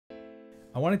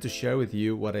I wanted to share with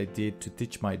you what I did to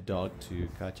teach my dog to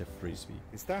catch a frisbee.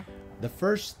 The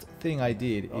first thing I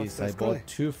did is I bought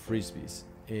 2 frisbees,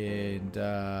 and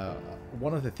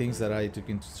one of the things that I took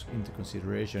into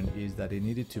consideration is that it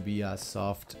needed to be a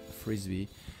soft frisbee,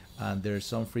 and there are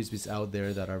some frisbees out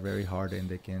there that are very hard and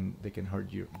they can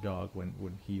hurt your dog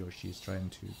when he or she is trying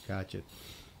to catch it.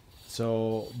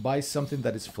 So buy something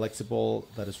that is flexible,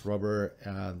 that is rubber.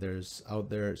 There's out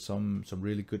there some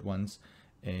really good ones,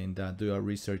 and do your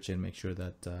research and make sure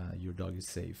that your dog is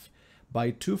safe.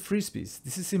 Buy 2 frisbees.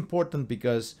 This is important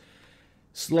because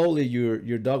slowly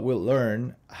your dog will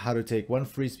learn how to take one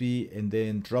frisbee and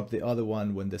then drop the other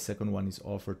one when the second one is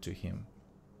offered to him.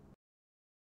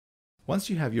 Once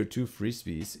you have your 2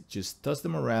 frisbees, just toss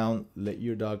them around, let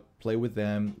your dog play with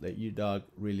them, let your dog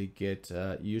really get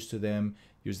used to them,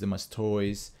 use them as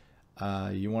toys.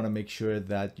 You want to make sure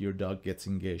that your dog gets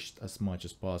engaged as much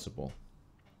as possible.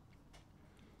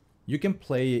 You can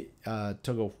play a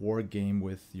tug-of-war game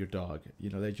with your dog.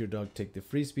 Let your dog take the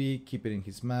frisbee, keep it in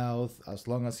his mouth as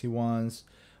long as he wants.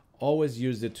 Always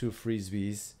use the 2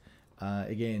 frisbees.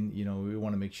 Again, we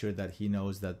want to make sure that he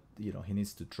knows that, he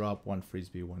needs to drop one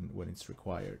frisbee when it's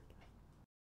required.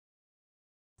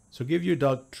 So give your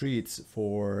dog treats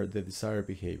for the desired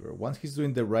behavior. Once he's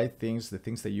doing the right things, the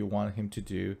things that you want him to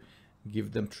do,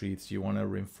 give them treats. You want to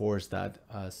reinforce that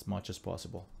as much as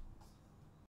possible.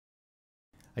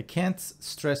 I can't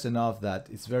stress enough that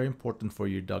it's very important for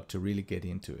your dog to really get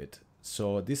into it.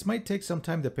 So this might take some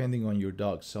time depending on your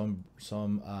dog. Some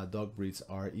dog breeds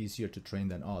are easier to train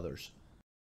than others.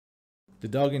 The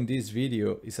dog in this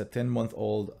video is a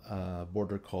 10-month-old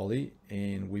Boarder Collie,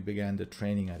 and we began the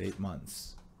training at 8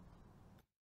 months.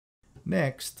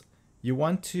 Next, you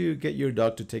want to get your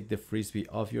dog to take the frisbee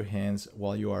off your hands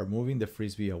while you are moving the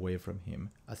frisbee away from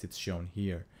him, as it's shown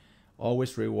here.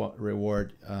 Always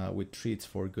reward with treats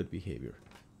for good behavior.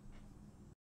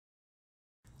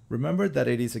 Remember that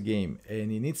it is a game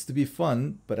and it needs to be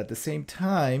fun, but at the same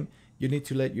time, you need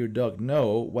to let your dog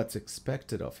know what's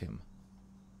expected of him.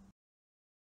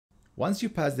 Once you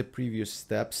pass the previous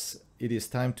steps, it is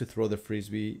time to throw the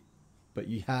frisbee, but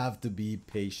you have to be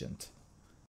patient.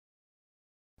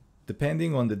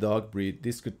 Depending on the dog breed,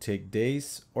 this could take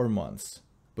days or months,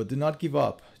 but do not give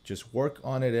up. Just work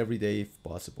on it every day if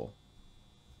possible.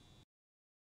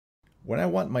 When I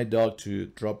want my dog to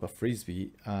drop a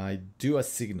frisbee, I do a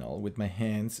signal with my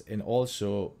hands and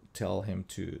also tell him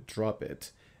to drop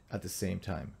it at the same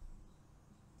time.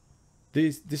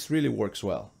 This really works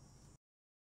well.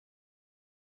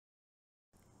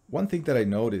 One thing that I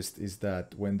noticed is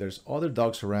that when there's other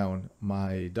dogs around,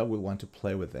 my dog will want to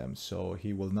play with them, so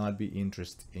he will not be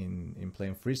interested in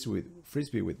playing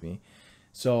frisbee with me.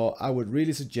 So I would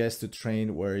really suggest to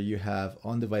train where you have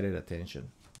undivided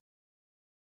attention.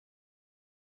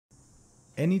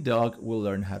 Any dog will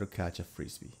learn how to catch a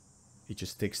frisbee. It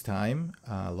just takes time,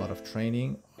 a lot of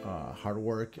training, hard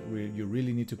work. You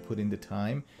really need to put in the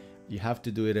time. You have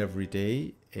to do it every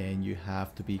day, and you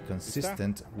have to be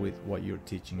consistent with what you're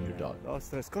teaching your dog.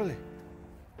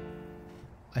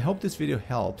 I hope this video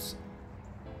helps,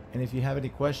 and if you have any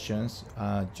questions,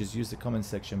 just use the comment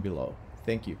section below.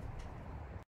 Thank you.